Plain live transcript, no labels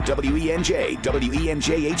WENJ,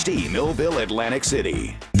 WENJ HD, Millville, Atlantic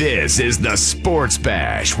City. This is the Sports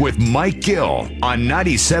Bash with Mike Gill on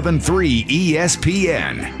 97.3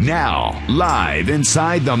 ESPN. Now, live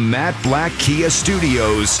inside the Matt Black Kia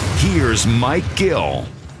Studios, here's Mike Gill.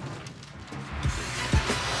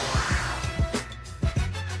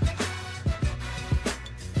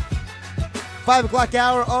 Five o'clock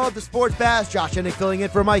hour of the Sports Bash. Josh Hennick filling in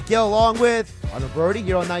for Mike Gill along with Hunter Brody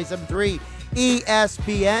here on 97.3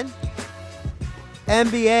 ESPN.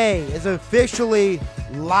 NBA is officially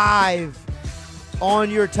live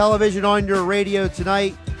on your television, on your radio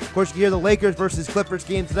tonight. Of course, you can hear the Lakers versus Clippers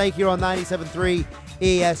game tonight here on 97.3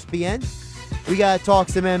 ESPN. We got to talk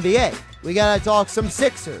some NBA. We got to talk some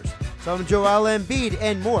Sixers, some Joel Embiid,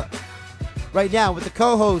 and more. Right now with the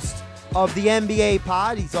co-host of the NBA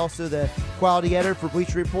pod. He's also the quality editor for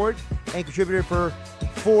Bleacher Report and contributor for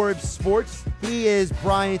Forbes Sports. He is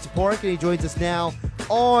Bryan Toporek, and he joins us now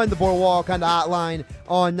on the Boardwalk on the hotline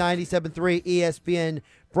on 97.3 ESPN.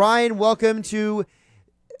 Bryan, welcome to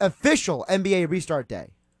official NBA Restart Day.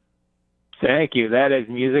 Thank you. That is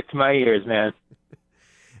music to my ears, man.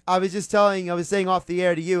 I was saying off the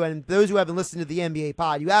air to you, and those who haven't listened to the NBA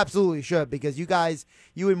pod, you absolutely should, because you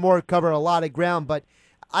and Mort cover a lot of ground, but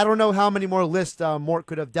I don't know how many more lists Mort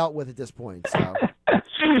could have dealt with at this point. So.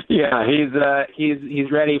 Yeah,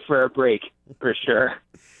 he's ready for a break for sure.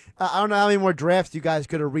 I don't know how many more drafts you guys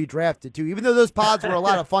could have redrafted to. Even though those pods were a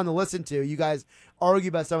lot of fun to listen to, you guys argue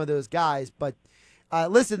about some of those guys. But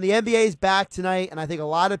listen, the NBA is back tonight, and I think a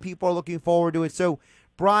lot of people are looking forward to it. So,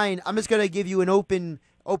 Bryan, I'm just going to give you an open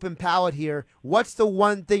palette here. What's the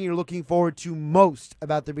one thing you're looking forward to most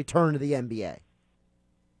about the return of the NBA?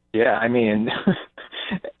 Yeah, I mean,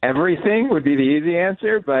 everything would be the easy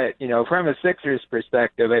answer, but, from a Sixers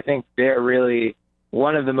perspective, I think they're really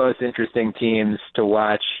one of the most interesting teams to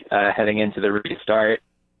watch heading into the restart.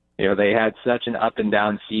 They had such an up and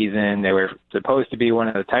down season. They were supposed to be one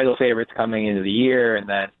of the title favorites coming into the year, and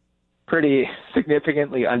then pretty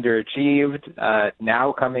significantly underachieved.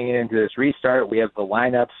 Now coming into this restart, we have the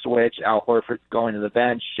lineup switch. Al Horford's going to the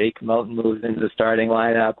bench. Shake Milton moves into the starting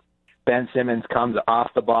lineup. Ben Simmons comes off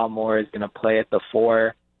the ball more, is going to play at the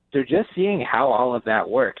 4. So just seeing how all of that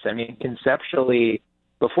works. I mean, conceptually,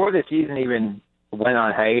 before the season even went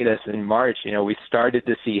on hiatus in March, we started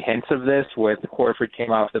to see hints of this with Horford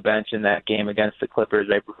came off the bench in that game against the Clippers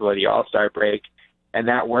right before the All-Star break, and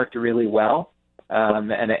that worked really well.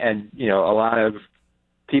 And a lot of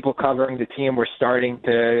people covering the team were starting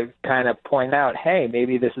to kind of point out, hey,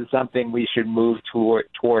 maybe this is something we should move toward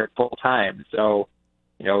full time. So,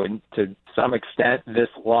 and to some extent, this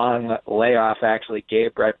long layoff actually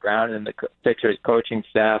gave Brett Brown and the Sixers coaching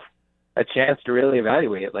staff a chance to really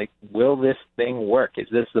evaluate, will this thing work? Is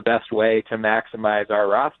this the best way to maximize our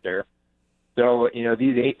roster? So,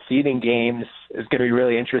 these 8 seeding games is going to be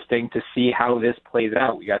really interesting to see how this plays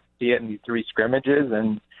out. We got to see it in these 3 scrimmages,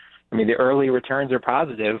 and, the early returns are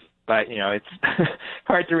positive, but, it's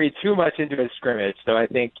hard to read too much into a scrimmage. So I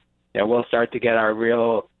think, we'll start to get our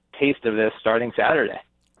real taste of this starting Saturday.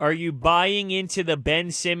 Are you buying into the Ben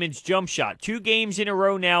Simmons jump shot? 2 games in a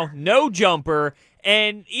row now, no jumper.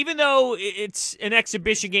 And even though it's an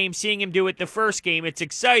exhibition game, seeing him do it the first game, it's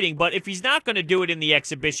exciting. But if he's not going to do it in the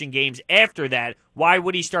exhibition games after that, why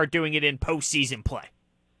would he start doing it in postseason play?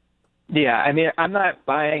 Yeah, I'm not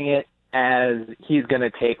buying it as he's going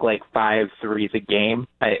to take 5 threes a game.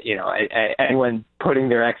 Anyone putting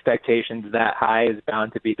their expectations that high is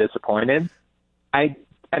bound to be disappointed.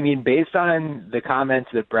 Based on the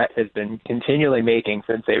comments that Brett has been continually making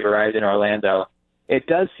since they've arrived in Orlando, it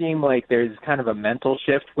does seem like there's kind of a mental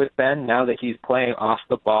shift with Ben now that he's playing off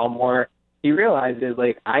the ball more. He realizes,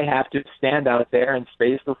 I have to stand out there and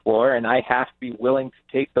space the floor, and I have to be willing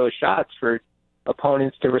to take those shots for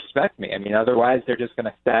opponents to respect me. Otherwise they're just going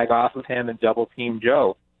to sag off of him and double-team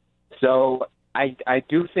Joe. So I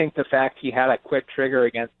do think the fact he had a quick trigger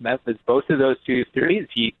against Memphis, both of those 2 threes,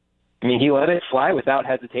 he let it fly without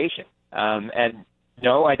hesitation. And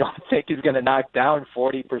no, I don't think he's going to knock down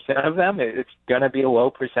 40% of them. It's going to be a low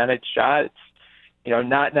percentage shot. It's,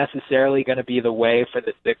 not necessarily going to be the way for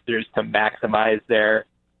the Sixers to maximize their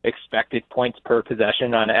expected points per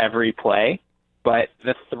possession on every play. But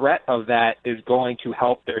the threat of that is going to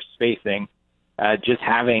help their spacing. Just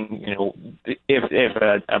having, if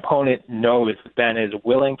an opponent knows Ben is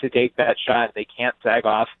willing to take that shot, they can't sag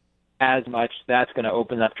off as much, that's going to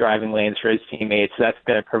open up driving lanes for his teammates. That's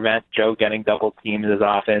going to prevent Joe getting double teamed as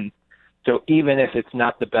often. So even if it's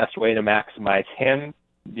not the best way to maximize him,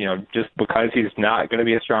 just because he's not going to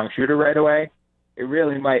be a strong shooter right away, it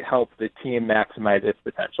really might help the team maximize its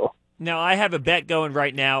potential. Now, I have a bet going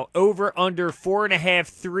right now, over under 4.5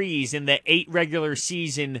 threes in the 8 regular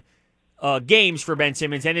season games for Ben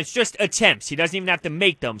Simmons, and it's just attempts. He doesn't even have to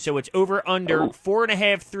make them, so it's over under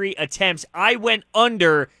 4.5 3 attempts. I went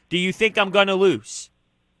under. Do you think I'm going to lose?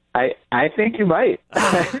 I think you might.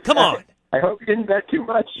 Come on. I hope you didn't bet too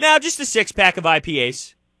much. Now, just a 6-pack of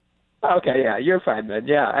IPAs. Okay, yeah, you're fine then.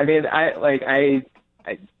 Yeah, I mean, I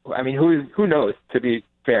mean, who knows, to be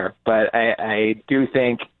fair, but I do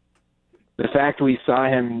think the fact we saw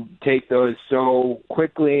him take those so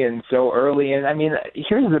quickly and so early, and I mean,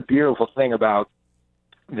 here's the beautiful thing about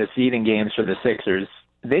the seeding games for the Sixers.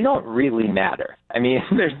 They don't really matter. I mean,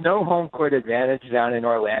 there's no home court advantage down in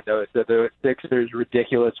Orlando, so the Sixers'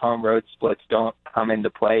 ridiculous home road splits don't come into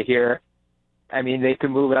play here. I mean, they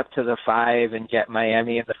could move up to the 5 and get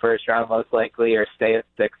Miami in the first round most likely, or stay at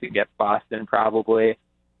 6 and get Boston probably.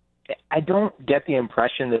 I don't get the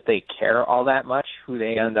impression that they care all that much who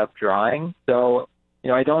they end up drawing. So,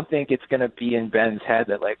 I don't think it's going to be in Ben's head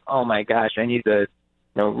that, like, oh my gosh, I need to,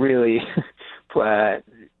 really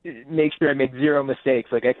make sure I make zero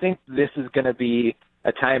mistakes. Like, I think this is going to be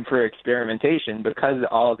a time for experimentation because of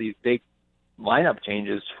all these big lineup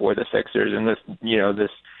changes for the Sixers and this,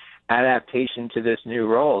 this adaptation to this new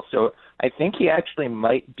role. So I think he actually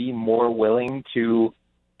might be more willing to,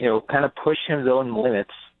 kind of push his own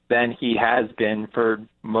limits than he has been for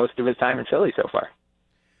most of his time in Philly so far.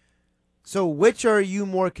 So which are you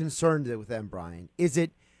more concerned with then, Bryan? Is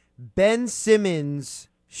it Ben Simmons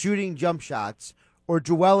shooting jump shots or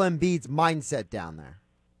Joel Embiid's mindset down there?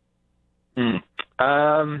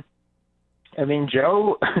 I mean,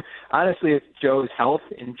 Joe, honestly, it's Joe's health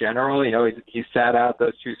in general. He sat out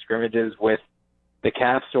those 2 scrimmages with the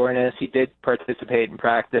calf soreness. He did participate in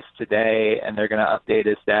practice today, and they're going to update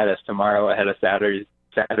his status tomorrow ahead of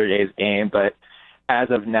Saturday's game. But as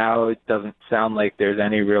of now, it doesn't sound like there's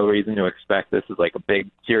any real reason to expect this is like a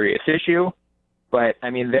big, serious issue. But, I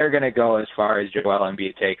mean, they're going to go as far as Joel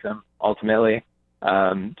Embiid takes them, ultimately.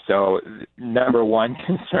 So number one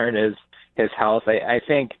concern is his health. I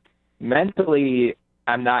think mentally,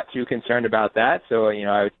 I'm not too concerned about that. So,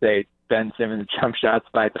 I would say Ben Simmons jump shots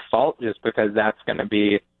by default, just because that's going to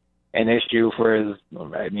be an issue for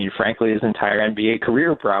frankly, his entire NBA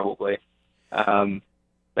career probably.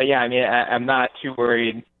 But yeah, I mean, I'm not too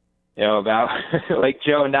worried, about like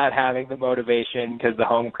Joe not having the motivation because the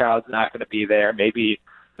home crowd's not going to be there. Maybe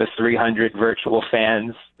the 300 virtual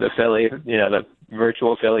fans, the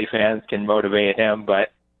virtual Philly fans can motivate him.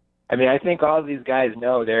 But I mean, I think all of these guys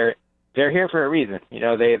know they're here for a reason.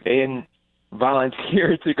 They didn't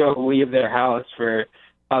volunteer to go leave their house for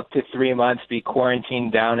up to 3 months, be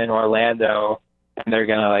quarantined down in Orlando, and they're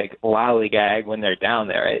going to like lollygag when they're down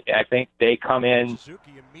there. I think they come in,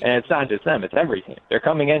 and it's not just them, it's every team. They're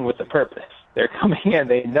coming in with a purpose. They're coming in,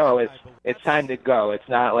 they know it's time to go. It's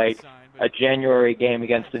not like a January game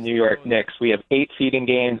against the New York Knicks. We have 8 seeding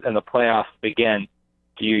games and the playoffs begin.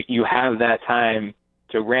 You have that time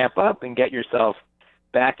to ramp up and get yourself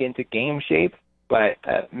back into game shape. But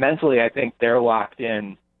mentally, I think they're locked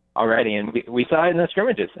in already. And we saw it in the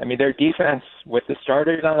scrimmages. I mean, their defense with the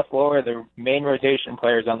starters on the floor, the main rotation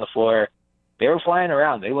players on the floor, they were flying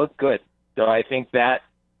around. They looked good. So I think that's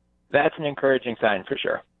an encouraging sign for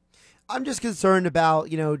sure. I'm just concerned about,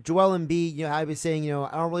 Joel Embiid. I was saying,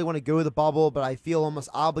 I don't really want to go to the bubble, but I feel almost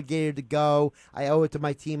obligated to go. I owe it to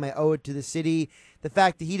my team. I owe it to the city. The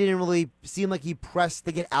fact that he didn't really seem like he pressed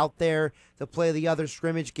to get out there to play the other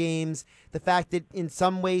scrimmage games. The fact that in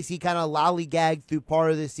some ways he kind of lollygagged through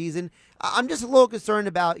part of the season. I'm just a little concerned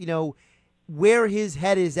about, where his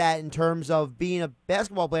head is at in terms of being a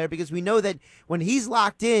basketball player, because we know that when he's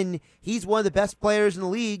locked in, he's one of the best players in the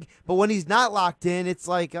league. But when he's not locked in, it's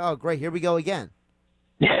like, oh, great, here we go again.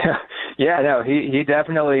 Yeah, no, he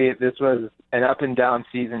definitely, this was an up and down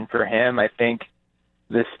season for him. I think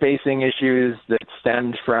the spacing issues that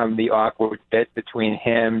stemmed from the awkward fit between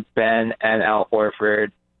him, Ben, and Al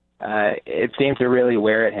Horford, it seemed to really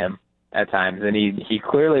wear at him at times, and he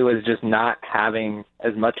clearly was just not having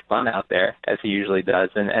as much fun out there as he usually does.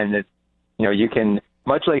 And it, you can,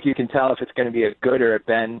 much like you can tell if it's going to be a good or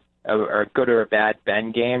a bad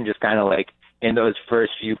Ben game, just kind of like in those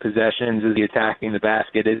first few possessions, is he attacking the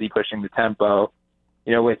basket, is he pushing the tempo?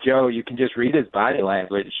 With Joe, you can just read his body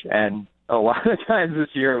language, and a lot of times this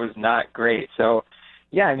year it was not great. So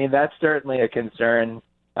yeah, I mean, that's certainly a concern.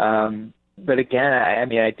 But again,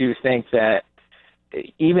 I do think that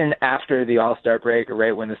even after the All-Star break, or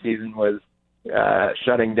right when the season was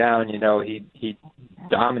shutting down, he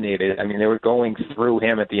dominated. I mean, they were going through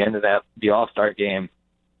him at the end of the All-Star game,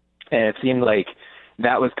 and it seemed like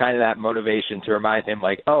that was kind of that motivation to remind him,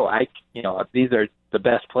 like, oh, these are the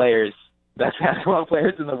best basketball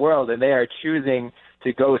players in the world, and they are choosing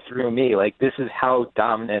to go through me. Like, this is how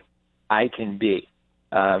dominant I can be.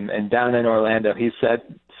 And down in Orlando, he said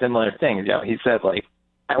similar things. He said, like,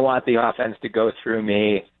 I want the offense to go through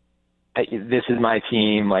me. This is my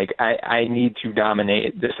team. Like, I need to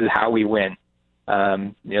dominate. This is how we win.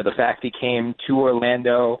 The fact he came to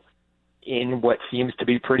Orlando in what seems to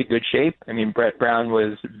be pretty good shape. I mean, Brett Brown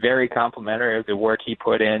was very complimentary of the work he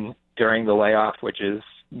put in during the layoff, which is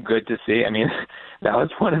good to see. I mean, that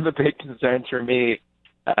was one of the big concerns for me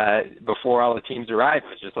before all the teams arrived. It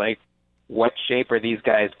was just like, what shape are these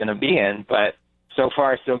guys going to be in? But so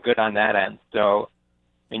far, so good on that end. So,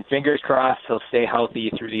 I mean, fingers crossed he'll stay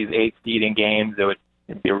healthy through these 8 seeding games.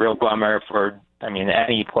 It'd be a real bummer for,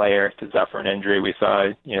 any player to suffer an injury. We saw,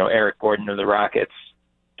 Eric Gordon of the Rockets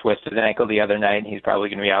twist his ankle the other night, and he's probably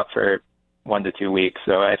going to be out for 1 to 2 weeks.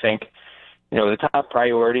 So I think, the top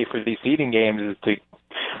priority for these seeding games is to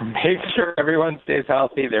make sure everyone stays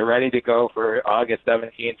healthy. They're ready to go for August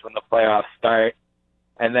 17th when the playoffs start,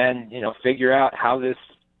 and then, figure out how this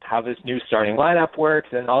new starting lineup works,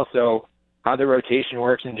 and also how the rotation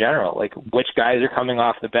works in general. Like, which guys are coming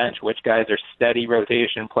off the bench, which guys are steady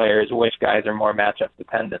rotation players, which guys are more matchup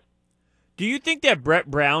dependent. Do you think that Brett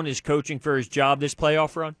Brown is coaching for his job this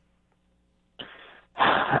playoff run?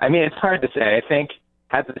 It's hard to say. I think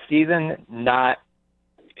had the season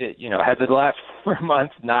had the last 4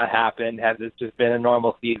 months not happened, had this just been a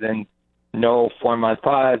normal season, no 4-month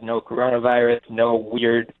pause, no coronavirus, no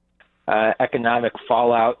weird economic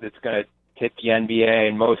fallout that's going to hit the NBA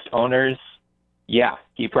and most owners, yeah,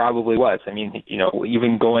 he probably was.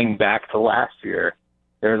 Even going back to last year,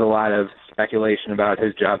 there was a lot of speculation about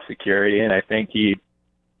his job security, and I think he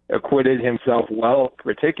acquitted himself well,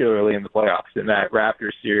 particularly in the playoffs. In that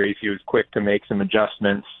Raptors series, he was quick to make some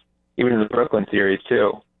adjustments, even in the Brooklyn series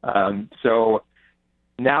too. So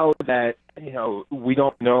now that, we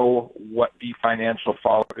don't know what the financial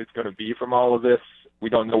fallout is going to be from all of this, we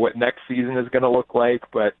don't know what next season is going to look like,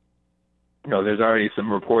 but there's already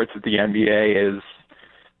some reports that the NBA is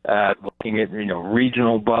looking at,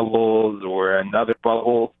 regional bubbles or another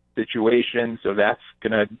bubble situation. So that's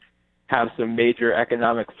going to have some major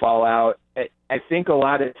economic fallout. I think a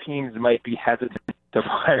lot of teams might be hesitant to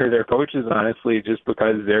fire their coaches, honestly, just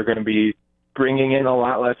because they're going to be bringing in a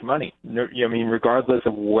lot less money. Regardless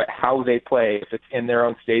of how they play, if it's in their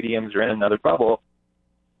own stadiums or in another bubble,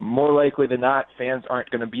 more likely than not, fans aren't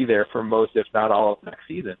going to be there for most, if not all, of next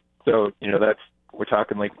season. So, we're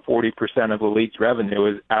talking like 40% of the league's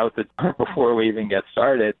revenue is out the door before we even get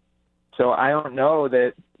started. So I don't know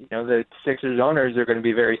that, the Sixers owners are going to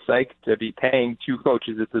be very psyched to be paying 2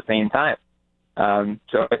 coaches at the same time.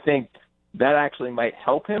 So I think that actually might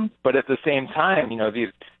help him. But at the same time,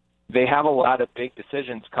 they have a lot of big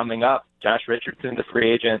decisions coming up. Josh Richardson, the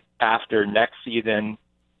free agent after next season.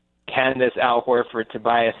 Can this Al Horford,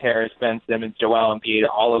 Tobias Harris, Ben Simmons, Joel Embiid,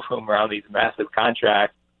 all of whom are on these massive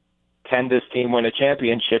contracts, can this team win a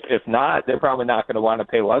championship? If not, they're probably not going to want to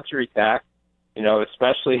pay luxury tax,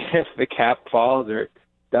 especially if the cap falls or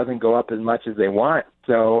doesn't go up as much as they want.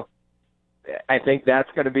 So I think that's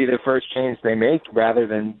going to be the first change they make rather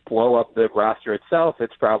than blow up the roster itself.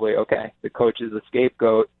 It's probably, okay, the coach is a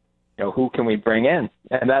scapegoat. Who can we bring in?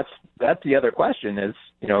 And that's the other question is,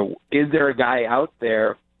 is there a guy out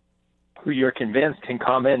there who you're convinced can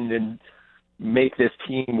come in and make this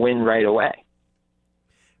team win right away?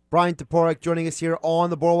 Bryan Toporek joining us here on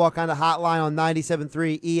the Boardwalk on the Hotline on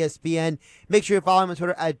 97.3 ESPN. Make sure you follow him on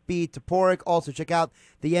Twitter at @BToporek. Also, check out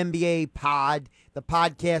the NBA Pod, the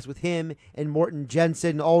podcast with him and Morton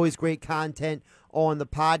Jensen. Always great content on the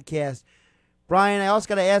podcast. Bryan, I also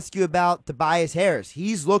got to ask you about Tobias Harris.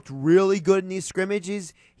 He's looked really good in these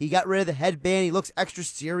scrimmages. He got rid of the headband. He looks extra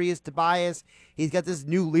serious, Tobias. He's got this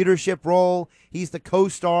new leadership role. He's the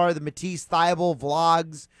co-star, the Matisse Thybulle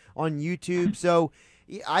vlogs on YouTube. So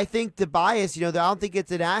I think Tobias, I don't think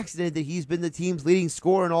it's an accident that he's been the team's leading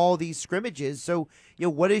scorer in all these scrimmages. So,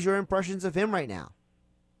 what is your impressions of him right now?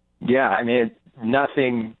 Yeah,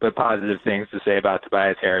 nothing but positive things to say about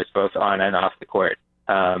Tobias Harris, both on and off the court.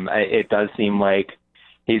 It does seem like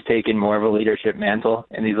he's taken more of a leadership mantle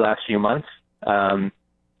in these last few months,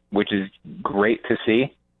 which is great to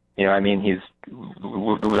see. He's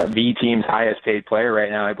the team's highest paid player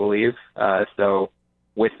right now, I believe. So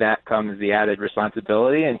with that comes the added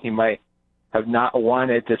responsibility, and he might have not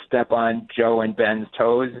wanted to step on Joe and Ben's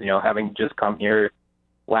toes. Having just come here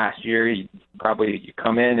last year, you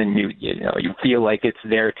come in and you feel like it's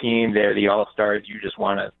their team, they're the all-stars, you just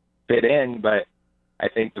want to fit in. But I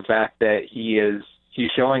think the fact that he's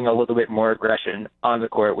showing a little bit more aggression on the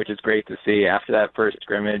court, which is great to see after that first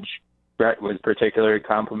scrimmage Brett was particularly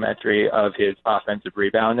complimentary of his offensive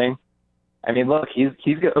rebounding. I mean, look, he's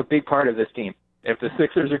a big part of this team. If the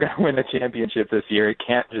Sixers are going to win the championship this year, it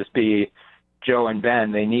can't just be Joe and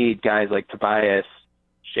Ben. They need guys like Tobias,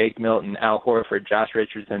 Shake Milton, Al Horford, Josh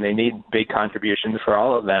Richardson. They need big contributions for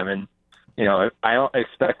all of them. And, you know, I don't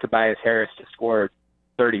expect Tobias Harris to score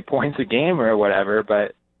 30 points a game or whatever,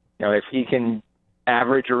 but, you know, if he can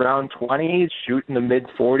average around 20, shoot in the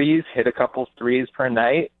mid-40s, hit a couple threes per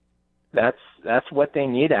night, that's what they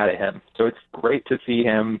need out of him. So it's great to see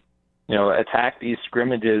him, you know, attack these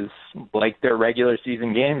scrimmages like their regular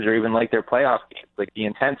season games or even like their playoff games. Like, the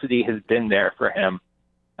intensity has been there for him.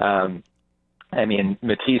 I mean,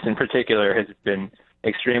 Matisse in particular has been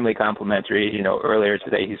extremely complimentary. You know, earlier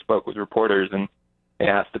today he spoke with reporters and they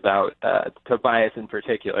asked about Tobias in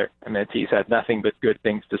particular. And Matisse had nothing but good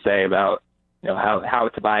things to say about, you know, how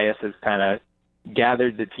Tobias has kind of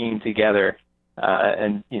gathered the team together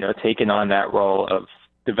and, you know, taken on that role of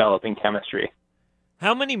developing chemistry.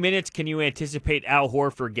 How many minutes can you anticipate Al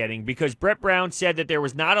Horford getting? Because Brett Brown said that there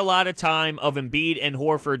was not a lot of time of Embiid and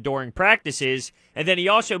Horford during practices, and then he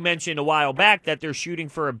also mentioned a while back that they're shooting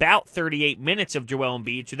for about 38 minutes of Joel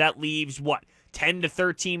Embiid, so that leaves, 10 to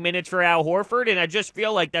 13 minutes for Al Horford? And I just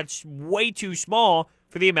feel like that's way too small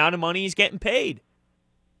for the amount of money he's getting paid.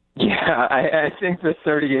 Yeah, I think the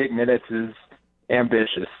 38 minutes is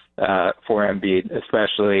ambitious for Embiid,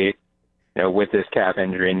 especially, you know, with this calf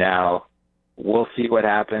injury now. We'll see what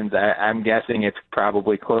happens. I'm guessing it's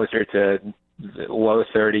probably closer to the low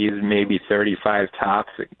 30s, maybe 35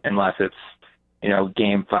 tops, unless it's, you know,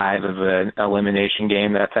 game 5 of an elimination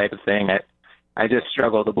game, that type of thing. I just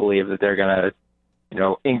struggle to believe that they're going to, you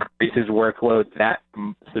know, increase his workload that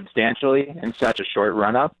substantially in such a short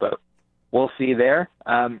run-up, but we'll see there.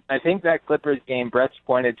 I think that Clippers game, Brett's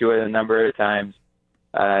pointed to it a number of times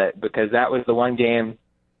because that was the one game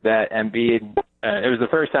that Embiid, it was the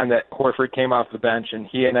first time that Horford came off the bench, and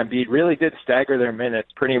he and Embiid really did stagger their minutes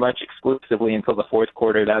pretty much exclusively until the fourth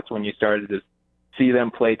quarter. That's when you started to see them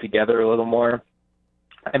play together a little more.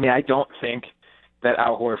 I mean, I don't think that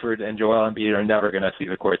Al Horford and Joel Embiid are never going to see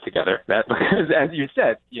the court together. That, because, as you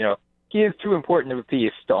said, you know, he is too important of a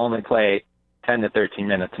piece to only play 10 to 13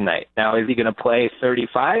 minutes a night. Now, is he going to play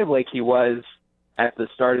 35 like he was at the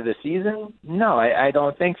start of the season? No, I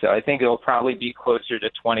don't think so. I think it'll probably be closer to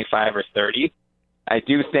 25 or 30. I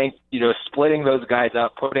do think, you know, splitting those guys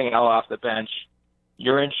up, putting Al off the bench,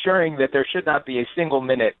 you're ensuring that there should not be a single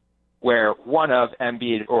minute where one of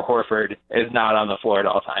Embiid or Horford is not on the floor at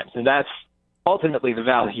all times. And that's ultimately the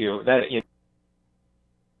value. That, you know,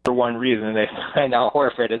 for one reason, they signed Al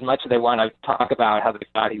Horford. As much as they want to talk about how they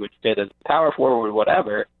thought he would fit as power forward,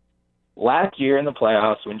 whatever, last year in the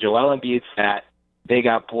playoffs when Joel Embiid sat, they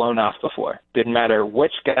got blown off the floor. Didn't matter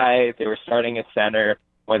which guy they were starting at center,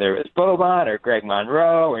 whether it was Boban or Greg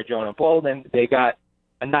Monroe or Jonah Bolden, they got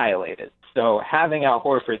annihilated. So having Al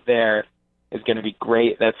Horford there is going to be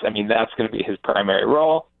great. That's going to be his primary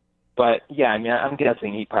role. But, yeah, I mean, I'm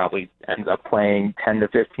guessing he probably ends up playing 10 to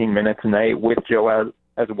 15 minutes a night with Joel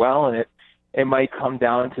as well, and it might come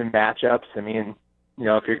down to matchups. I mean, you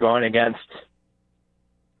know, if you're going against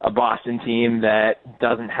a Boston team that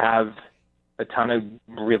doesn't have a ton of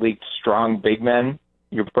really strong big men,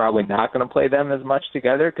 you're probably not going to play them as much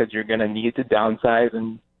together because you're going to need to downsize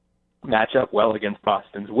and match up well against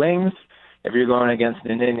Boston's wings. If you're going against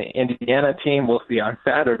an Indiana team, we'll see on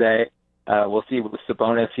Saturday. We'll see with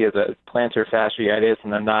Sabonis. He has a plantar fasciitis,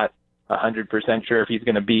 and I'm not 100% sure if he's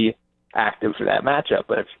going to be active for that matchup.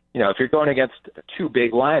 But if you're going against a too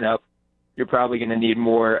big lineup, you're probably going to need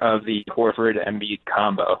more of the Horford-Embiid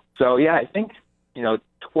combo. So, yeah, I think,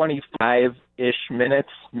 25-ish minutes,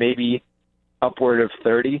 maybe upward of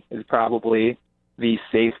 30 is probably the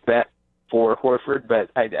safe bet for Horford.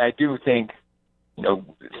 But I do think,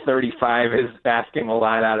 35 is asking a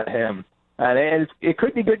lot out of him. And it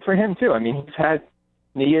could be good for him, too. I mean, he's had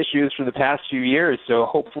knee issues for the past few years, so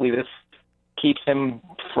hopefully this keeps him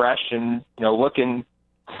fresh and, looking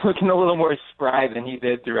a little more spry than he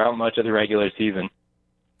did throughout much of the regular season.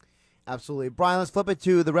 Absolutely. Bryan, let's flip it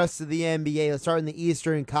to the rest of the NBA. Let's start in the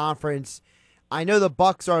Eastern Conference. I know the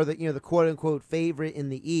Bucks are the quote-unquote favorite in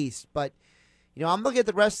the East, but, I'm looking at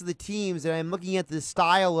the rest of the teams, and I'm looking at the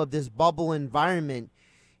style of this bubble environment.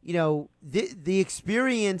 The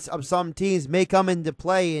experience of some teams may come into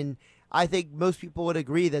play, and I think most people would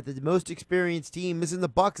agree that the most experienced team isn't the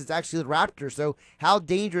Bucks, it's actually the Raptors. So how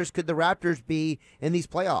dangerous could the Raptors be in these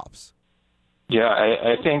playoffs? Yeah,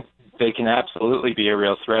 I think they can absolutely be a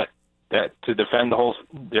real threat to defend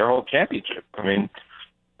their whole championship. I mean,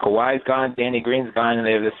 Kawhi's gone, Danny Green's gone, and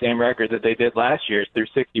they have the same record that they did last year through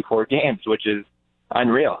 64 games, which is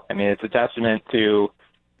unreal. I mean, it's a testament to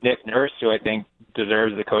Nick Nurse, who I think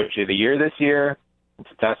deserves the Coach of the Year this year. It's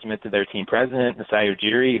a testament to their team president, Masai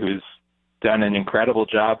Ujiri, who's done an incredible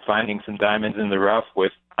job finding some diamonds in the rough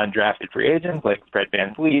with undrafted free agents like Fred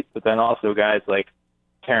VanVleet, but then also guys like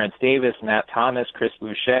Terrence Davis, Matt Thomas, Chris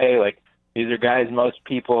Boucher. Like, these are guys most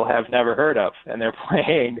people have never heard of, and they're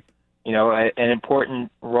playing, an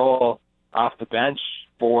important role off the bench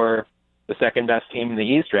for the second best team in the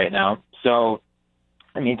East right now. So,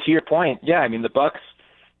 I mean, to your point, yeah, I mean, the Bucks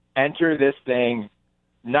enter this thing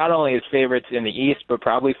not only as favorites in the East, but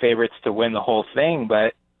probably favorites to win the whole thing.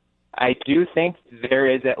 But I do think there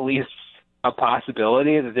is at least a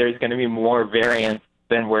possibility that there's going to be more variance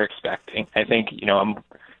than we're expecting. I think, I'm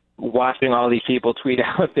watching all these people tweet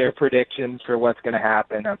out their predictions for what's going to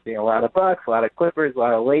happen. I'm seeing a lot of Bucks, a lot of Clippers, a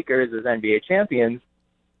lot of Lakers as NBA champions.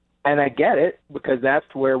 And I get it, because that's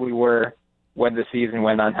where we were when the season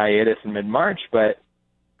went on hiatus in mid-March. But,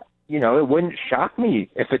 it wouldn't shock me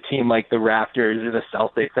if a team like the Raptors or the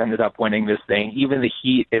Celtics ended up winning this thing. Even the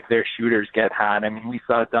Heat, if their shooters get hot. I mean, we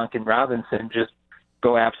saw Duncan Robinson just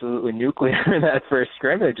go absolutely nuclear in that first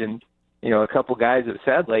scrimmage. And, a couple guys have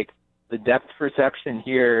said, like, the depth perception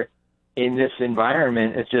here in this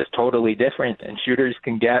environment is just totally different, and shooters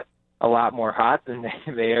can get a lot more hot than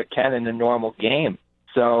they can in a normal game.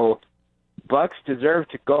 So Bucks deserve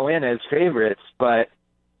to go in as favorites, but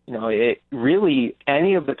it really,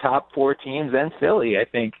 any of the top four teams and Philly, I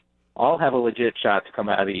think, all have a legit shot to come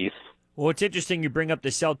out of the East. Well, it's interesting you bring up the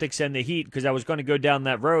Celtics and the Heat, because I was going to go down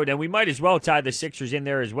that road, and we might as well tie the Sixers in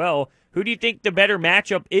there as well. Who do you think the better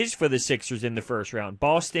matchup is for the Sixers in the first round,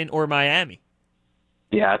 Boston or Miami?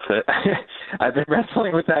 Yeah, I've been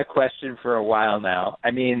wrestling with that question for a while now.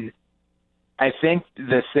 I mean, I think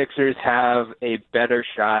the Sixers have a better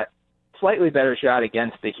shot, slightly better shot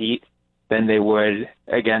against the Heat than they would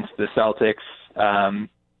against the Celtics.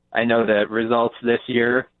 I know that results this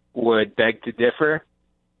year would beg to differ,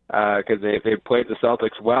 because they played the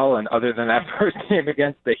Celtics well, and other than that first game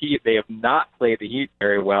against the Heat, they have not played the Heat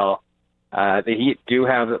very well. The Heat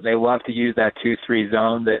they love to use that 2-3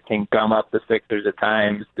 zone that can gum up the Sixers at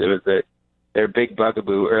times. It was their big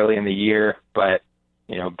bugaboo early in the year, but,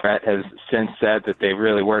 Brett has since said that they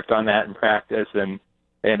really worked on that in practice, and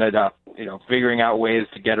they ended up, figuring out ways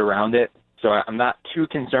to get around it. So I'm not too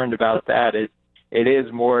concerned about that. It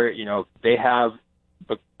is more, they have,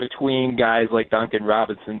 between guys like Duncan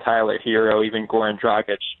Robinson, Tyler Hero, even Goran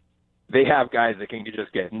Dragic, they have guys that can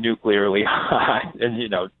just get nuclearly hot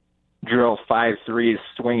and, drill 5 threes,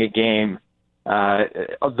 swing a game.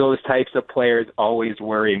 Those types of players always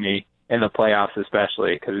worry me in the playoffs,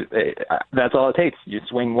 especially, because that's all it takes. You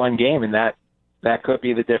swing one game, and that could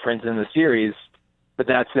be the difference in the series. But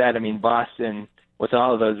that said, I mean, Boston, with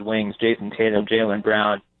all of those wings, Jason Tatum, Jaylen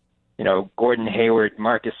Brown, Gordon Hayward,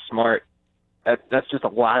 Marcus Smart, that's just a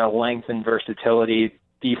lot of length and versatility.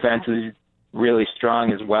 Defense is really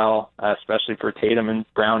strong as well, especially for Tatum and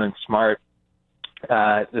Brown and Smart.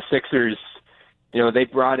 The Sixers, they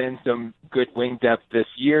brought in some good wing depth this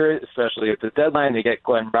year, especially at the deadline. They get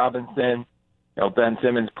Glenn Robinson. Ben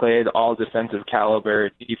Simmons played all defensive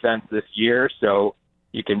caliber defense this year, so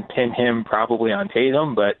you can pin him probably on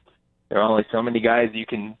Tatum, but there are only so many guys you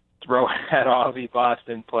can throw at all the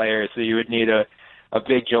Boston players, so you would need a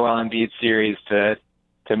big Joel Embiid series to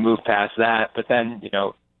move past that. But then,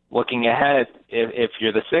 looking ahead, if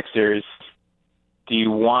you're the Sixers, do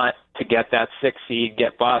you want to get that 6 seed,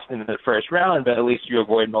 get Boston in the first round, but at least you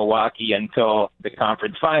avoid Milwaukee until the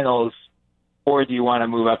conference finals? Or do you want to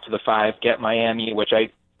move up to the 5, get Miami, which I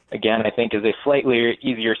think is a slightly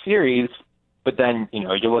easier series, but then,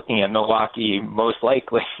 you're looking at Milwaukee most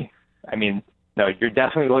likely. I mean, no, you're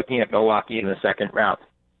definitely looking at Milwaukee in the second round.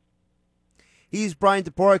 He's Bryan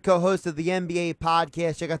Toporek, co-host of the NBA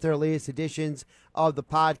podcast. Check out their latest editions of the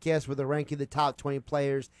podcast where they're ranking the top 20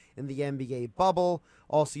 players in the NBA bubble.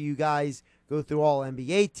 Also, you guys go through all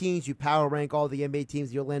NBA teams. You power rank all the NBA teams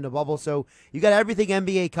in the Orlando bubble. So you got everything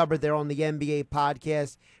NBA covered there on the NBA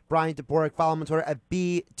podcast. Bryan Toporek, follow him on Twitter at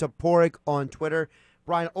 @BToporek on Twitter.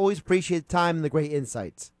 Bryan, always appreciate the time and the great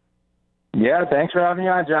insights. Yeah, thanks for having me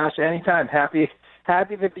on, Josh. Anytime. Happy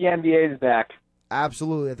that the NBA is back.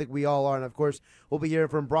 Absolutely. I think we all are. And, of course, we'll be hearing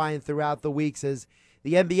from Bryan throughout the weeks as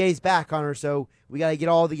the NBA's back, Hunter. So we got to get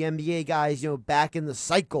all the NBA guys, back in the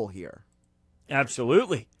cycle here.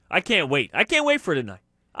 Absolutely. I can't wait. I can't wait for tonight.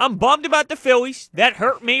 I'm bummed about the Phillies. That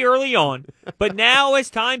hurt me early on. But now as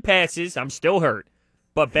time passes, I'm still hurt.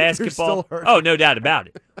 But basketball, oh, no doubt about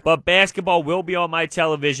it. But basketball will be on my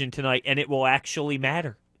television tonight, and it will actually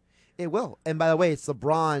matter. It will. And by the way, it's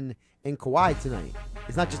LeBron and Kawhi tonight.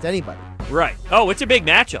 It's not just anybody. Right. Oh, it's a big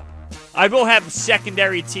matchup. I will have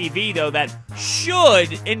secondary TV, though, that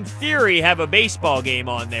should, in theory, have a baseball game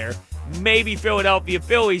on there. Maybe Philadelphia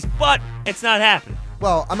Phillies, but it's not happening.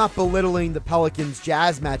 Well, I'm not belittling the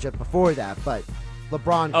Pelicans-Jazz matchup before that, but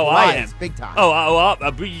LeBron I am. is big time.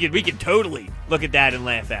 We can totally look at that and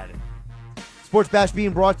laugh at it. Sports Bash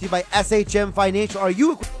being brought to you by SHM Financial. Are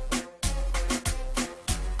you...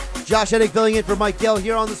 Josh Hennick filling in for Mike Gill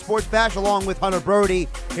here on the Sports Bash, along with Hunter Brody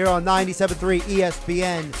here on 97.3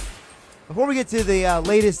 ESPN. Before we get to the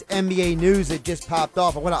latest NBA news that just popped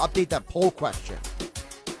off, I want to update that poll question.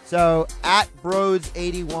 So, at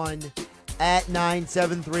Brodes81, at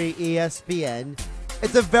 973 ESPN,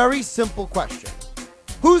 it's a very simple question.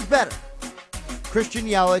 Who's better, Christian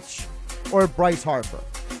Yelich or Bryce Harper?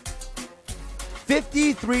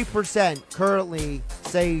 53% currently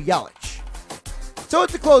say Yelich. So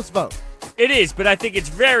it's a close vote. It is, but I think it's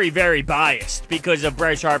very, very biased because of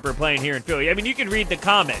Bryce Harper playing here in Philly. I mean, you can read the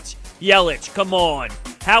comments. Yelich, come on.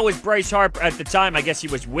 How is Bryce Harper, at the time, I guess he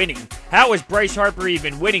was winning. How is Bryce Harper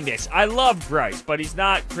even winning this? I love Bryce, but he's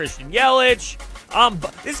not Christian Yelich.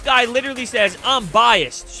 This guy literally says, I'm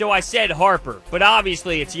biased, so I said Harper, but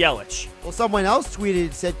obviously it's Yelich. Well, someone else tweeted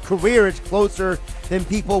and said career is closer than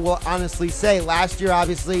people will honestly say. Last year,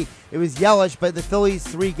 obviously, it was Yelich, but the Phillies'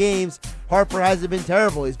 3 games, Harper hasn't been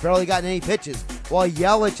terrible. He's barely gotten any pitches, while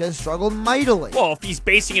Yelich has struggled mightily. Well, if he's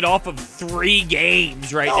basing it off of 3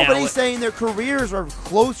 games now. No, but he's saying their careers are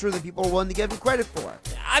closer than people are willing to give him credit for.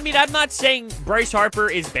 I mean, I'm not saying Bryce Harper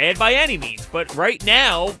is bad by any means, but right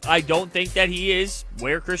now, I don't think that he is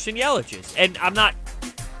where Christian Yelich is. And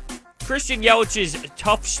Christian Yelich's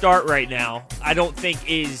tough start right now, I don't think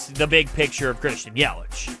is the big picture of Christian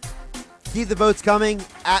Yelich. Keep the votes coming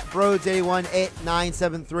at Brodes81 at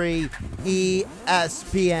 973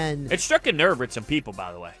 ESPN. It struck a nerve with some people,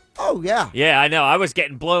 by the way. Oh, yeah. Yeah, I know. I was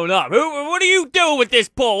getting blown up. What are you doing with this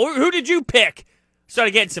poll? Who did you pick?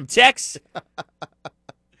 Started getting some texts.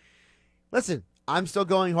 Listen, I'm still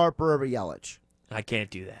going Harper over Yelich. I can't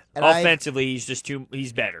do that. And Offensively,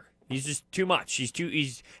 he's better. He's just too much.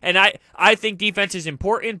 I think defense is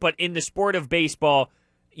important, but in the sport of baseball,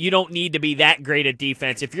 you don't need to be that great at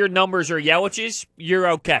defense. If your numbers are Yelich's, you're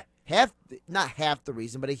okay. Not half the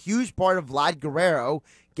reason, but a huge part of Vlad Guerrero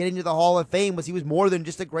getting to the Hall of Fame was he was more than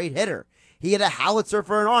just a great hitter. He had a howitzer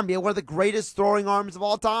for an arm. He had one of the greatest throwing arms of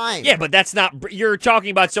all time. Yeah, but that's not... You're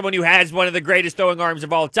talking about someone who has one of the greatest throwing arms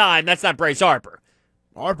of all time. That's not Bryce Harper.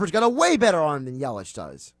 Harper's got a way better arm than Yelich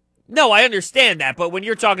does. No, I understand that, but when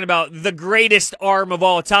you're talking about the greatest arm of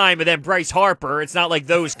all time and then Bryce Harper, it's not like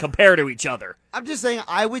those compare to each other. I'm just saying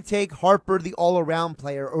I would take Harper, the all-around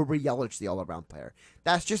player, over Yelich, the all-around player.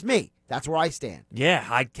 That's just me. That's where I stand. Yeah,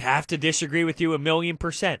 I have to disagree with you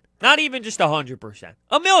 1,000,000%. Not even just 100%.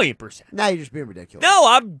 1,000,000%. Now you're just being ridiculous. No,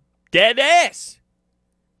 I'm dead ass.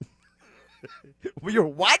 Well, you're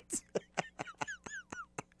what?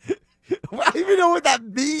 I don't even know what that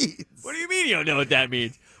means. What do you mean you don't know what that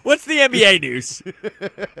means? What's the NBA news?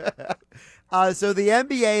 So the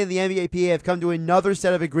NBA and the NBAPA have come to another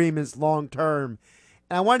set of agreements long term.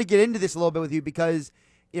 And I wanted to get into this a little bit with you because,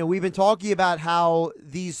 we've been talking about how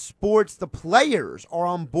these sports, the players are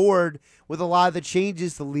on board with a lot of the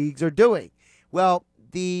changes the leagues are doing. Well,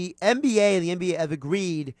 the NBA and the NBA have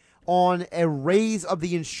agreed on a raise of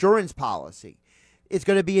the insurance policy. It's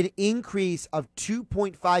going to be an increase of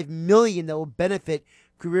 $2.5 million that will benefit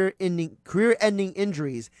career-ending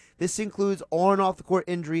injuries. This includes on and off the court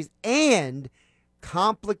injuries and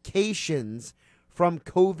complications from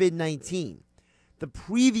COVID-19. The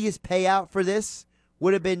previous payout for this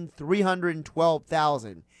would have been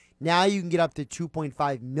 $312,000. Now you can get up to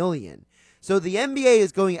 $2.5 million. So the NBA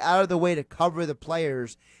is going out of the way to cover the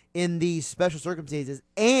players in these special circumstances,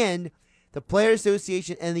 and the Player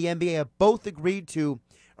Association and the NBA have both agreed to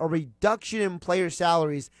a reduction in player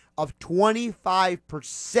salaries of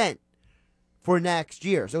 25% for next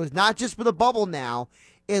year. So it's not just for the bubble now.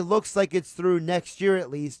 It looks like it's through next year at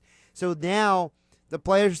least. So now the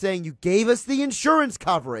players are saying, you gave us the insurance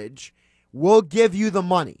coverage, we'll give you the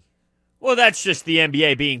money. Well, that's just the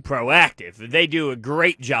NBA being proactive. They do a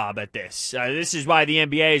great job at this. This is why the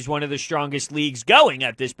NBA is one of the strongest leagues going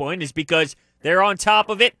at this point, is because they're on top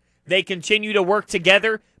of it. They continue to work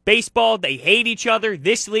together. Baseball, they hate each other.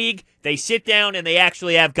 This league, they sit down and they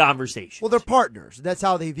actually have conversations. Well, they're partners. That's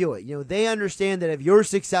how they view it. They understand that if you're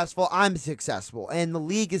successful, I'm successful. And the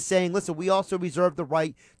league is saying, listen, we also reserve the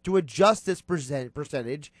right to adjust this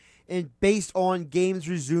percentage and based on games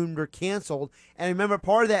resumed or canceled. And remember,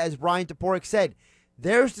 part of that, as Bryan Toporek said,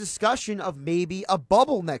 there's discussion of maybe a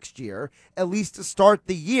bubble next year, at least to start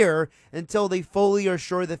the year, until they fully are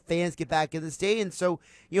sure that fans get back in the stadium. So,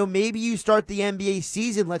 maybe you start the NBA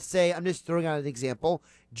season, let's say, I'm just throwing out an example,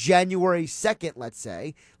 January 2nd, let's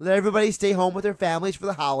say. Let everybody stay home with their families for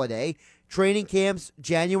the holiday. Training camps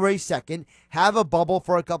January 2nd. Have a bubble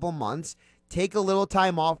for a couple months. Take a little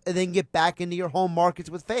time off, and then get back into your home markets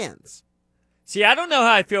with fans. See, I don't know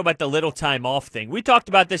how I feel about the little time off thing. We talked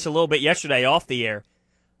about this a little bit yesterday off the air.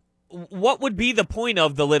 What would be the point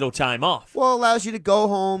of the little time off? Well, it allows you to go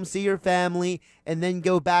home, see your family, and then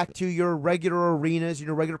go back to your regular arenas,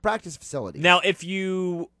 your regular practice facilities. Now, if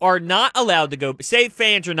you are not allowed to go, say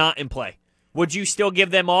fans are not in play, would you still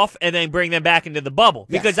give them off and then bring them back into the bubble?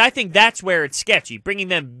 Yes. Because I think that's where it's sketchy, bringing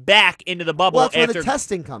them back into the bubble. Well, that's after where the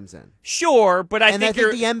testing comes in. Sure, but I think the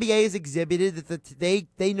NBA has exhibited that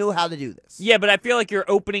they know how to do this. Yeah, but I feel like you're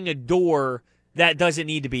opening a door that doesn't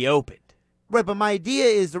need to be opened. Right, but my idea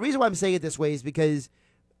is, the reason why I'm saying it this way is because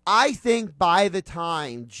I think by the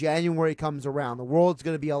time January comes around, the world's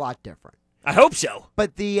going to be a lot different. I hope so.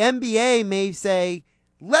 But the NBA may say,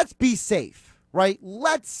 let's be safe, right?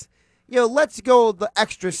 Let's go the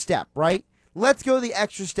extra step, right? Let's go the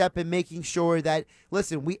extra step in making sure that,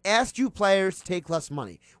 listen, we asked you players to take less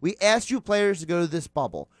money. We asked you players to go to this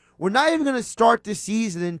bubble. We're not even going to start the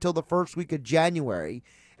season until the first week of January.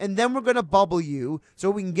 And then we're going to bubble you so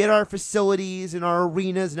we can get our facilities and our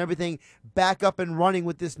arenas and everything back up and running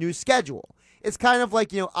with this new schedule. It's kind of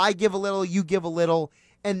like, I give a little, you give a little.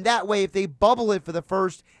 And that way, if they bubble it for the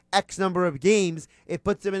first X number of games, it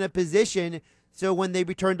puts them in a position so when they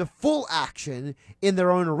return to full action in their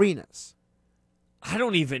own arenas. I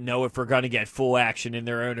don't even know if we're going to get full action in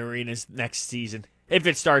their own arenas next season, if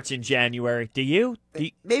it starts in January. Do you?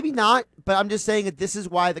 Maybe not, but I'm just saying that this is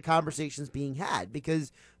why the conversation's being had,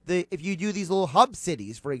 because if you do these little hub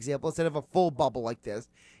cities, for example, instead of a full bubble like this,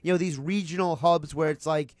 these regional hubs where it's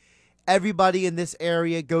like everybody in this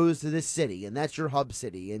area goes to this city, and that's your hub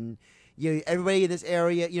city, and everybody in this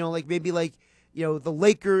area, the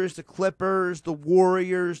Lakers, the Clippers, the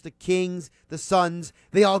Warriors, the Kings, the Suns,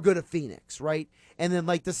 they all go to Phoenix, right? And then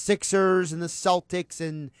the Sixers and the Celtics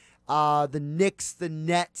and the Knicks, the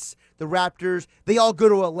Nets, the Raptors, they all go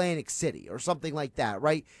to Atlantic City or something like that,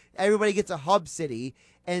 right? Everybody gets a hub city,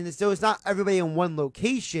 and so it's not everybody in one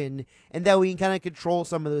location, and that we can kind of control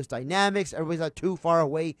some of those dynamics. Everybody's not too far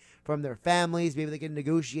away from their families. Maybe they can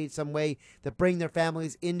negotiate some way to bring their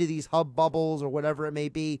families into these hub bubbles or whatever it may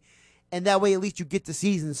be. And that way, at least you get the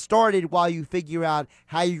season started while you figure out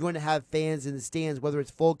how you're going to have fans in the stands, whether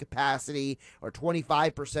it's full capacity or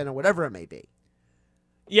 25% or whatever it may be.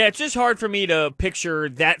 Yeah, it's just hard for me to picture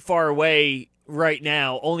that far away right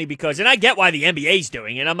now, only because, and I get why the NBA's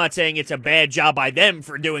doing it. I'm not saying it's a bad job by them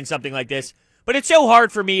for doing something like this, but it's so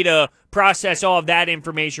hard for me to process all of that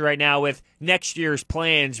information right now with next year's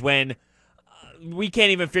plans when we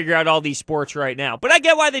can't even figure out all these sports right now. But I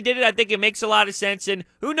get why they did it. I think it makes a lot of sense, and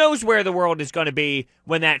who knows where the world is going to be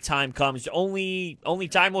when that time comes. Only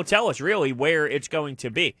time will tell us, really, where it's going to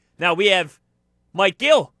be. Now, we have Mike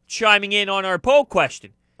Gill chiming in on our poll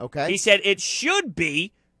question. Okay. He said it should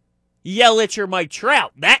be Yelich or Mike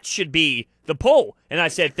Trout. That should be the poll. And I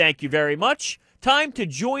said, thank you very much. Time to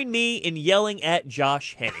join me in yelling at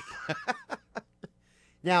Josh Hennick.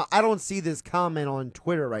 Now, I don't see this comment on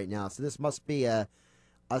Twitter right now, so this must be a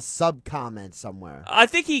sub-comment somewhere. I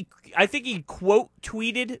think he quote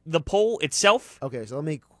tweeted the poll itself. Okay, so let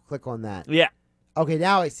me click on that. Yeah. Okay,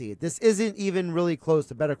 now I see it. This isn't even really close.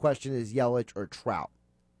 The better question is Yelich or Trout.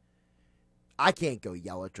 I can't go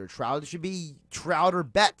Yelich or Trout. It should be Trout or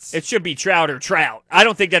Betts. It should be Trout or Trout. I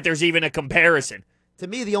don't think that there's even a comparison. To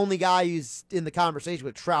me, the only guy who's in the conversation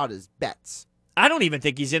with Trout is Betts. I don't even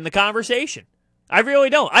think he's in the conversation. I really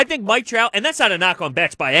don't. I think Mike Trout, and that's not a knock on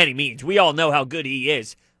Betts by any means. We all know how good he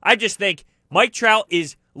is. I just think Mike Trout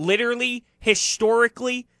is literally,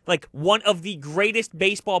 historically, one of the greatest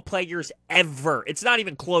baseball players ever. It's not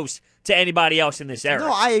even close to anybody else in this era.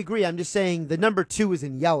 No, I agree. I'm just saying the number 2 is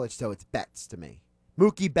in Yelich, so it's Betts to me.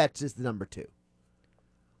 Mookie Betts is the number 2.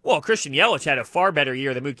 Well, Christian Yelich had a far better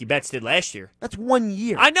year than Mookie Betts did last year. That's 1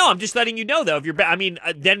 year. I know. I'm just letting you know, though. If you're,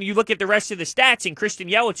 then you look at the rest of the stats, and Christian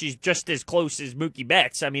Yelich is just as close as Mookie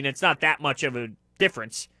Betts. I mean, it's not that much of a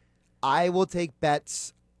difference. I will take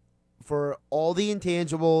Betts for all the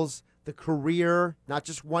intangibles, the career, not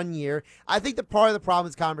just 1 year. I think the part of the problem in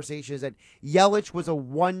this conversation is that Yelich was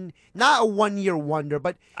not a 1 year wonder,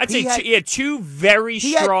 but I'd say he had two very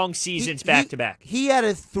strong seasons back to back. He had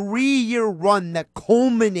a 3-year run that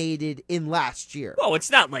culminated in last year. Well, it's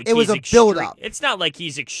not like it was a build-up. It's not like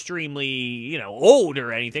he's extremely, old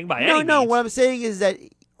or anything by any means. No. What I'm saying is that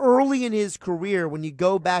early in his career, when you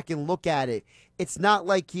go back and look at it, it's not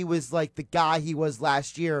like he was like the guy he was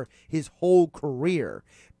last year his whole career.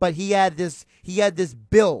 But he had this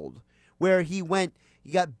build where he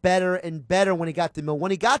got better and better when he got to When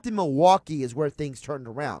he got to Milwaukee is where things turned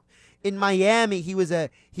around. In Miami, he was a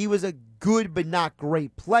good but not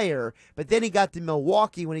great player. But then he got to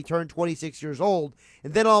Milwaukee when he turned 26 years old,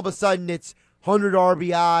 and then all of a sudden it's 100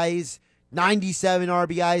 RBIs, 97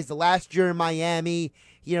 RBIs. The last year in Miami,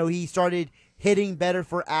 he started hitting better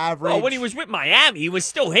for average. Well, when he was with Miami, he was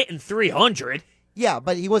still hitting 300. Yeah,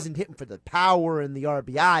 but he wasn't hitting for the power and the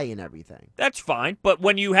RBI and everything. That's fine, but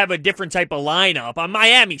when you have a different type of lineup,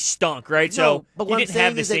 Miami stunk, right? No, so but he what I'm didn't have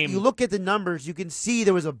saying the is that same. you look at the numbers, you can see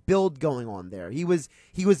there was a build going on there. He was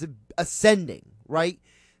ascending, right?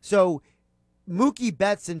 So Mookie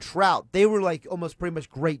Betts and Trout, they were like almost pretty much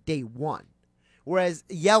great day one, whereas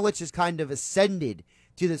Yelich has kind of ascended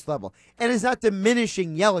to this level. And it's not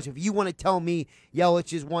diminishing Yelich. If you want to tell me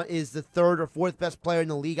Yelich is the third or fourth best player in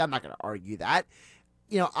the league, I'm not going to argue that.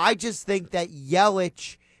 I just think that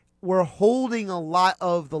Yelich, we're holding a lot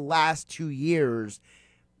of the last 2 years,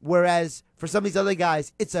 whereas for some of these other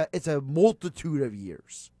guys, it's a multitude of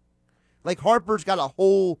years. Like Harper's got a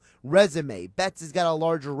whole resume. Betts has got a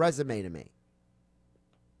larger resume to me.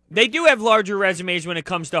 They do have larger resumes when it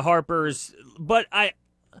comes to Harper's, but I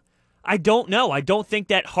don't know. I don't think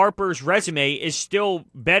that Harper's resume is still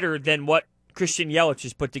better than what Christian Yelich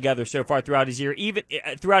has put together so far throughout his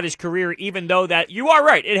career, even though that you are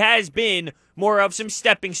right. It has been more of some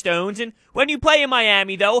stepping stones. And when you play in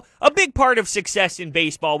Miami, though, a big part of success in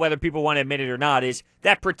baseball, whether people want to admit it or not, is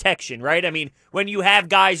that protection, right? I mean, when you have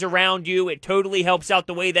guys around you, it totally helps out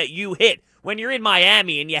the way that you hit. When you're in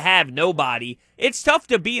Miami and you have nobody, it's tough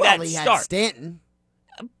to be that he star. had Stanton.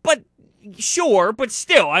 But sure, but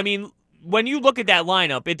still, I mean, when you look at that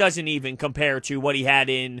lineup, it doesn't even compare to what he had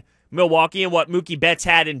in Milwaukee and what Mookie Betts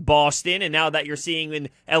had in Boston, and now that you're seeing in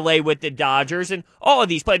L.A. with the Dodgers and all of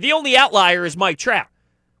these players. The only outlier is Mike Trout.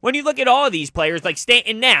 When you look at all of these players, like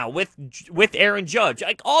Stanton now with Aaron Judge,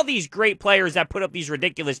 like all these great players that put up these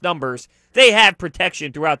ridiculous numbers, they have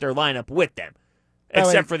protection throughout their lineup with them,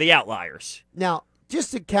 except for the outliers. Now,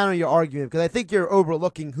 just to counter your argument, because I think you're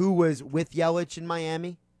overlooking who was with Yelich in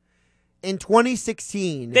Miami. In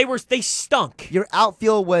 2016, they stunk. Your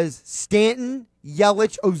outfield was Stanton,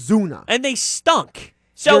 Yelich, Ozuna, and they stunk.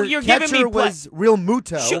 So you're giving me catcher was Real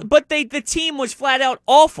Muto, but the team was flat out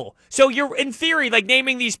awful. So you're in theory like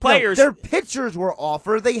naming these players. No, their pitchers were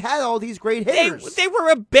awful. They had all these great hitters. They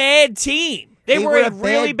were a bad team. They were a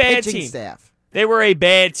really bad team. Staff. They were a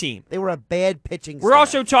bad team. They were a bad pitching staff. We're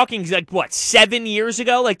also talking like what 7 years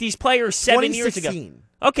ago? Like these players 7 years ago.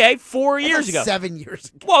 Okay, 4 years ago. 7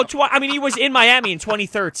 years ago. Well, he was in Miami in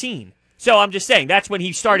 2013. So I'm just saying, that's when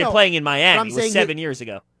he started playing in Miami. It was 7 years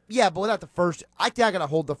ago. Yeah, but without the first, I'm not going to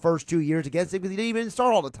hold the first 2 years against him because he didn't even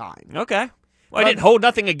start all the time. Okay. Well, I didn't hold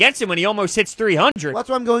nothing against him when he almost hits 300. Well, that's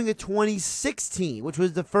why I'm going to 2016, which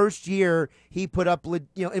was the first year he put up,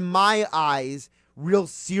 in my eyes, real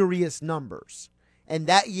serious numbers. And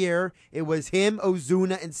that year, it was him,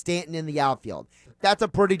 Ozuna, and Stanton in the outfield. That's a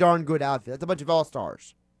pretty darn good outfield. That's a bunch of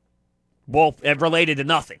all-stars. Well, it related to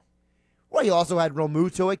nothing. Well, you also had Real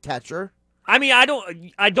Muto at catcher. I mean,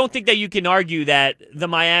 I don't think that you can argue that the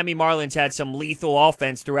Miami Marlins had some lethal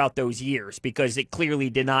offense throughout those years because it clearly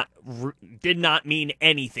did not mean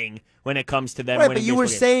anything when it comes to them. Right, but you were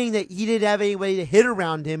saying that he didn't have anybody to hit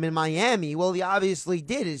around him in Miami. Well, he obviously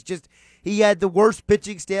did. It's just he had the worst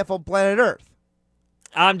pitching staff on planet Earth.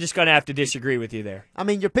 I'm just going to have to disagree with you there. I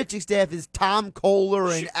mean, your pitching staff is Tom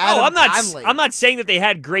Kohler and Adam Conley. I'm not saying that they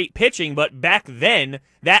had great pitching, but back then,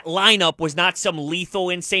 that lineup was not some lethal,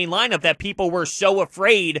 insane lineup that people were so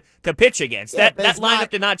afraid to pitch against. Yeah, that lineup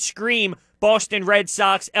did not scream Boston Red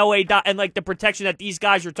Sox, LA, and like the protection that these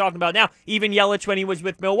guys are talking about now. Even Yelich when he was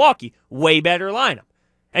with Milwaukee, way better lineup.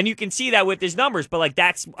 And you can see that with his numbers, but like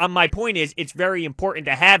that's my point is it's very important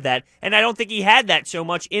to have that. And I don't think he had that so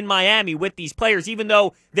much in Miami with these players, even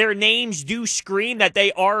though their names do scream that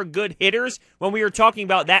they are good hitters. When we were talking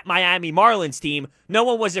about that Miami Marlins team, no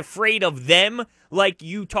one was afraid of them like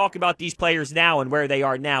you talk about these players now and where they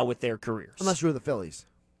are now with their careers. Unless you're the Phillies.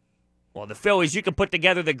 Well, the Phillies, you can put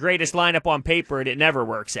together the greatest lineup on paper and it never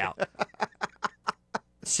works out.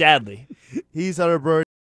 Sadly. He's Hunter Bird.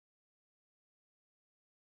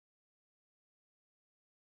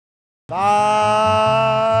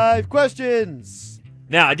 5 questions.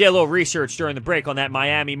 Now, I did a little research during the break on that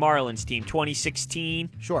Miami Marlins team, 2016.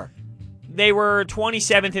 Sure. They were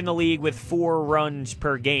 27th in the league with 4 runs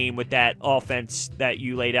per game with that offense that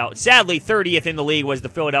you laid out. Sadly, 30th in the league was the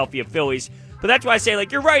Philadelphia Phillies, But that's why I say,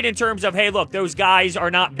 like, you're right in terms of, hey, look, those guys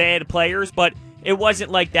are not bad players, but it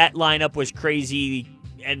wasn't like that lineup was crazy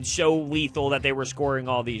and so lethal that they were scoring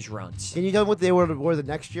all these runs. Can you tell me what they were the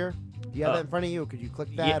next year? Do you have that in front of you? Could you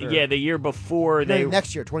click that? Yeah, the year before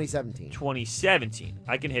next year, 2017. 2017.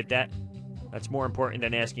 I can hit that. That's more important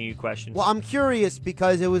than asking you questions. Well, I'm curious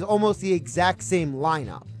because it was almost the exact same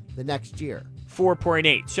lineup the next year.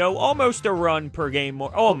 4.8. So almost a run per game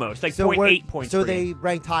more. Almost. Like 0.8 points So per they game.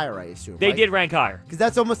 ranked higher, I assume, They right? did rank higher. Because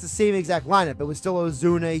that's almost the same exact lineup. It was still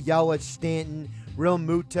Ozuna, Yelich, Stanton, Real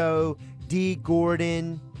Muto, D.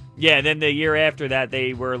 Gordon. Yeah, then the year after that,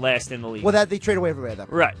 they were last in the league. Well, that they traded away everybody at that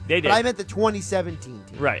point. Right, they did. But I meant the 2017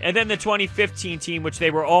 team. Right, and then the 2015 team, which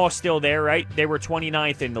they were all still there, right? They were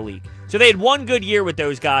 29th in the league. So they had one good year with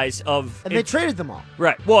those guys And they traded them all.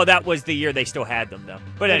 Right. Well, that was the year they still had them, though.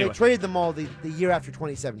 But And anyway. they traded them all the year after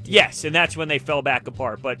 2017. Yes, and that's when they fell back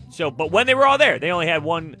apart. But when they were all there, they only had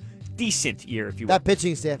one decent year, if you will. That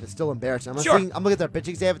pitching staff is still embarrassing. Sure. I'm looking at their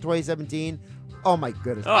pitching staff in 2017. Oh, my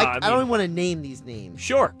goodness. Oh, I don't even want to name these names.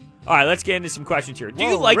 Sure. All right, let's get into some questions here. Do Whoa,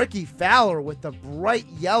 you like Ricky Fowler with the bright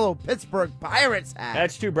yellow Pittsburgh Pirates hat?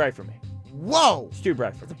 That's too bright for me. Whoa. It's too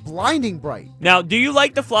bright for me. It's blinding bright. Now, do you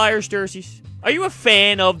like the Flyers jerseys? Are you a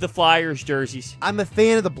fan of the Flyers jerseys? I'm a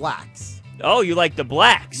fan of the Blacks. Oh, you like the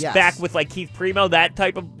Blacks? Yes. Back with like Keith Primo, that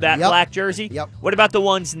Yep. black jersey? Yep. What about the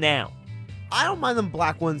ones now? I don't mind them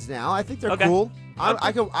black ones now. I think they're Okay. cool.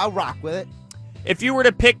 Okay. I'll rock with it. If you were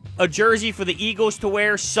to pick a jersey for the Eagles to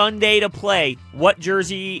wear Sunday to play, what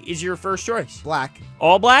jersey is your first choice? Black.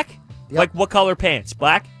 All black? Yep. Like what color pants?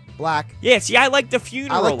 Black? Black. Yeah, see, I like the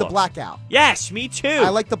funeral I like the look. blackout. Yes, me too. I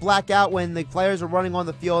like the blackout when the players are running on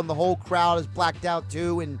the field and the whole crowd is blacked out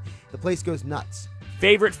too, and the place goes nuts.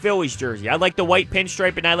 Favorite Phillies jersey? I like the white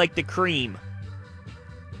pinstripe and I like the cream.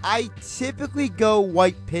 I typically go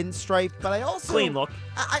white pinstripe, but I also Clean look.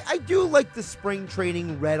 I do like the spring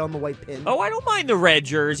training red on the white pin. Oh, I don't mind the red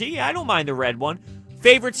jersey. I don't mind the red one.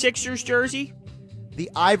 Favorite Sixers jersey? The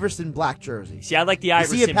Iverson black jersey. See, I like the You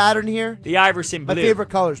Iverson. see a pattern here? The Iverson My blue. favorite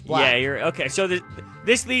color is black. Yeah, you're okay. So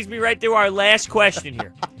this leads me right to our last question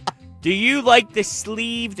here. Do you like the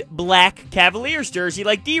sleeved black Cavaliers jersey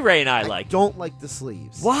like D-Ray and I like? Don't like the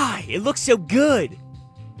sleeves. Why? It looks so good.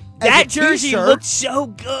 As That a jersey t-shirt- looked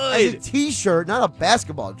so As a good. t-shirt, not a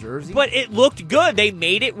basketball jersey. But it looked good. They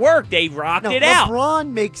made it work. They rocked no, it out.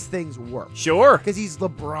 LeBron makes things work. Sure. Because he's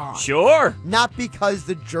LeBron. Sure. Not because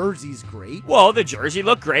the jersey's great. Well, the jersey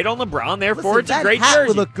looked great on LeBron, therefore Listen, it's a that great hat jersey.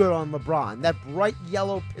 would look good on LeBron. That bright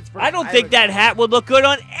yellow Pittsburgh I don't think Pirates that hat would look good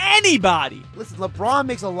on anybody. Listen, LeBron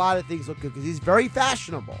makes a lot of things look good because he's very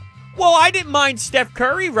fashionable. Well, I didn't mind Steph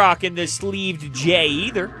Curry rocking the sleeved J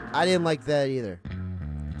either. I didn't like that either.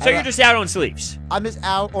 So you're just out on sleeves. I'm just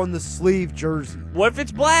out on the sleeve jersey. What if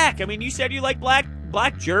it's black? I mean, you said you like black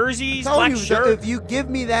jerseys, I'm telling black you, shirts. if you give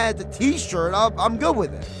me that as a t-shirt, I'm good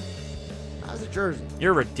with it. How's a jersey?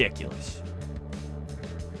 You're ridiculous.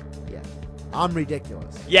 Yeah. I'm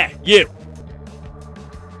ridiculous. Yeah, you.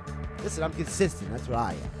 Listen, I'm consistent. That's what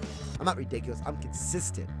I am. I'm not ridiculous. I'm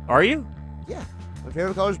consistent. Are you? Yeah. My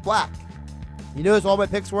favorite color is black. You notice all my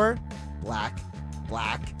picks were? Black.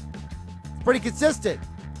 Black. It's pretty consistent.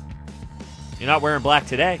 You're not wearing black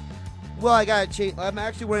today. Well, I gotta change. I'm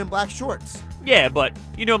actually wearing black shorts. Yeah, but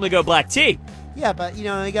you normally go black tee. Yeah, but you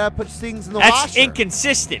gotta put things in the That's washer.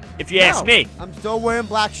 inconsistent, if you ask me. I'm still wearing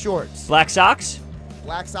black shorts. Black socks?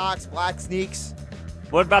 Black socks, black sneaks.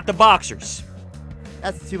 What about the boxers?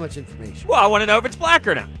 That's too much information. Well, I want to know if it's black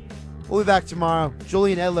or not. We'll be back tomorrow.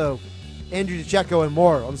 Julian Edlow, Andrew DeCecco, and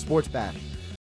more on the Sports Bash.